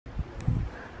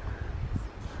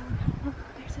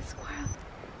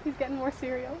He's getting more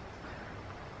cereal.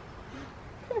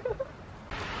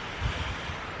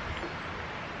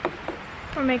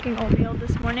 We're making oatmeal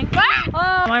this morning. Oh,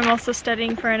 I'm also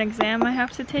studying for an exam I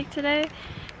have to take today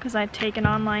because I take an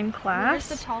online class.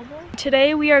 Where's the tall boy?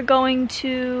 Today we are going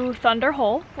to Thunder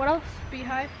Hole. What else?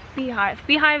 Beehive. Beehive.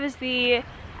 Beehive is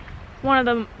one of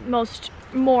the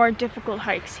more difficult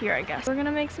hikes here, I guess. We're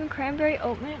gonna make some cranberry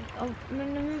oatmeal,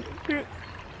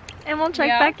 and we'll check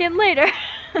back in later.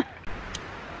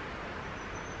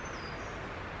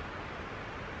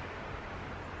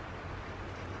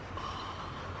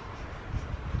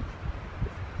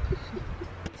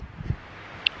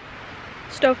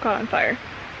 Stove caught on fire,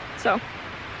 so.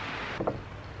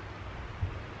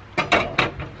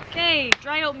 Okay,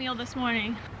 dry oatmeal this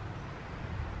morning.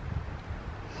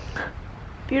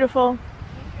 Beautiful.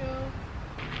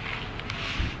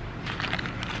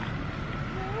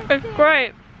 Thank you. It's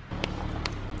great.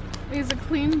 He's a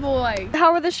clean boy.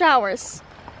 How were the showers?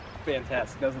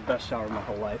 Fantastic. That was the best shower of my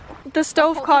whole life. The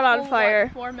stove caught on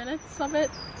fire. What, 4 minutes of it?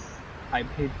 I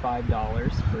paid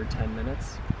 $5 for 10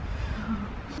 minutes.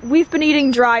 We've been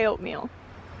eating dry oatmeal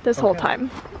this whole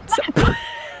time.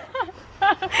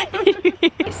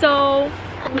 So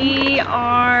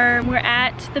we're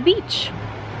at the beach.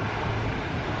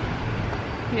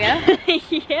 Yeah?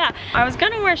 Yeah. I was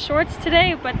gonna wear shorts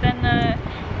today, but then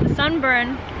the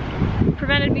sunburn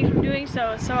prevented me from doing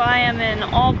so. So I am in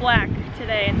all black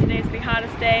today, and today's the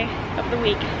hottest day of the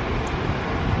week.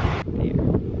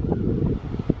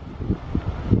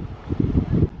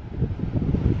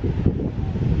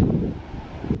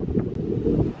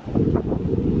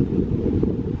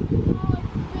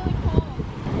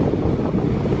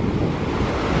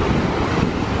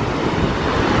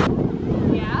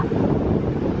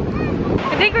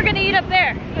 I think we're gonna eat up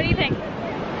there. What do you think?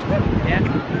 Yeah.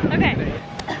 Okay.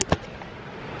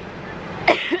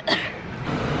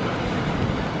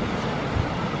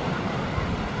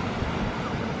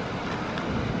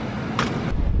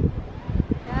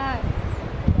 Yes.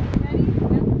 Ready?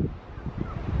 Yep.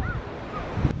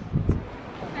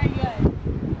 Very good.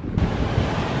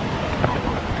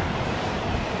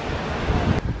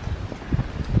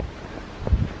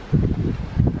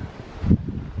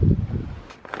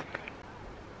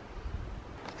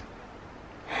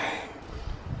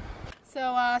 So,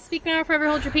 speak now or forever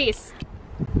hold your peace.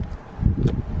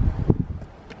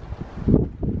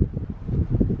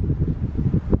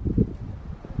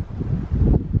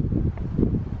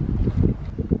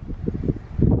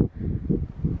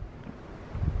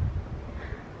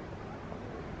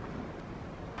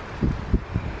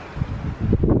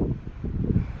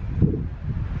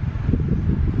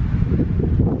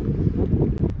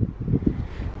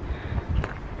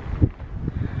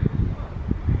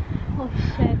 Oh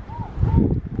shit.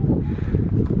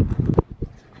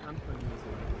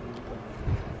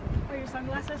 Are your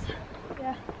sunglasses?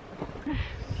 Yeah.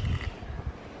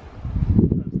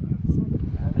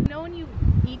 You know when you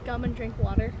eat gum and drink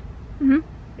water? Mm-hmm.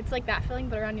 It's like that feeling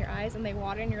but around your eyes and they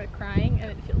water and you're like crying and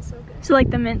it feels so good. So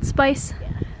like the mint spice? Yeah.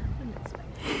 And it's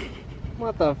spicy.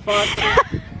 What the fuck?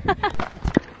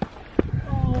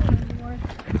 Oh my lord.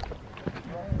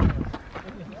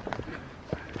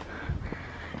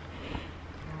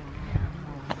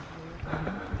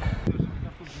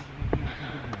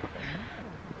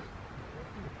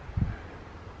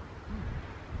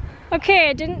 Okay,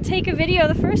 I didn't take a video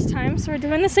the first time, so we're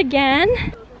doing this again.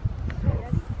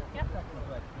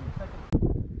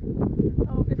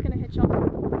 Oh, it's gonna hit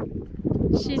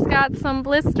y'all. She's got some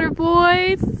blister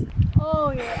boys.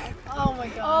 Oh yeah. Oh my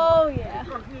god. Oh yeah.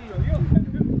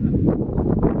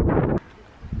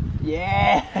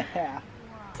 Yeah!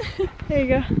 There you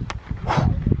go.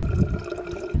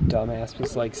 Dumbass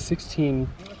was like 16.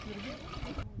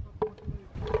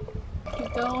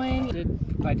 Keep going.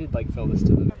 I did like fill this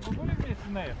to the...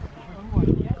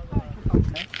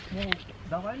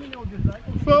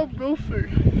 So goofy.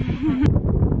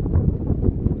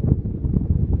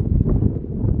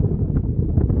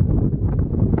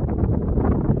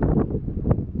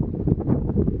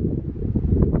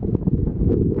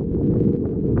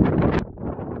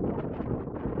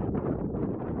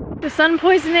 The sun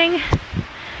poisoning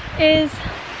is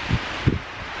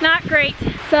not great.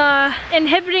 It's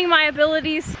inhibiting my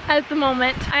abilities at the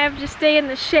moment. I have to stay in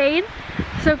the shade,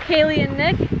 so Kaylee and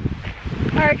Nick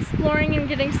are exploring and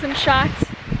getting some shots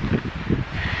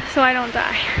so I don't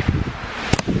die.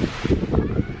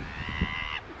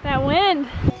 That wind.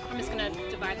 I'm just gonna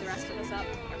divide the rest of this up.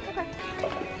 Okay.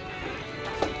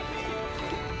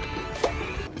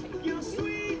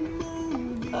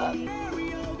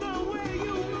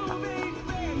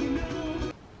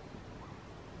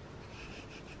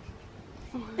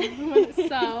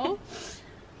 So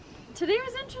today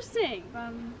was interesting.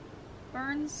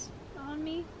 Burns on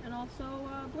me and also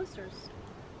blisters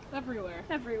everywhere.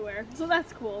 So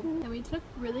that's cool. And we took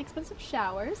really expensive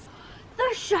showers.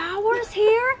 The showers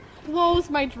here Blows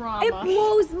my drama. it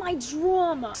blows my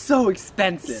drama. So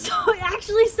expensive. So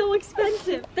actually so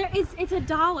expensive. It's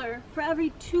 $1 for every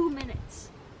 2 minutes.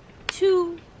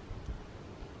 2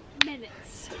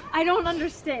 minutes. I don't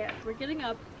understand. We're getting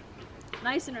up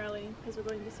nice and early because we're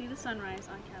going to see the sunrise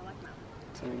on Cadillac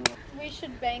Mountain. We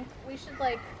should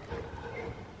like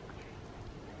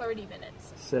 30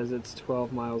 minutes. Says it's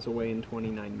 12 miles away in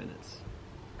 29 minutes.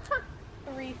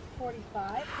 3:45.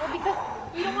 Well, because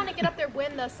we don't want to get up there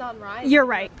when the sun rises. You're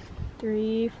right.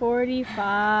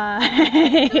 3:45.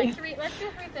 Let's do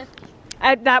 3:50.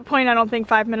 At that point, I don't think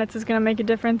 5 minutes is gonna make a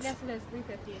difference. Yes, it is.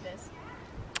 3:50 it is.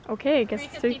 Okay, I guess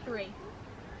it's 3:53.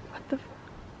 What the?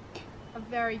 A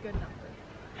very good number.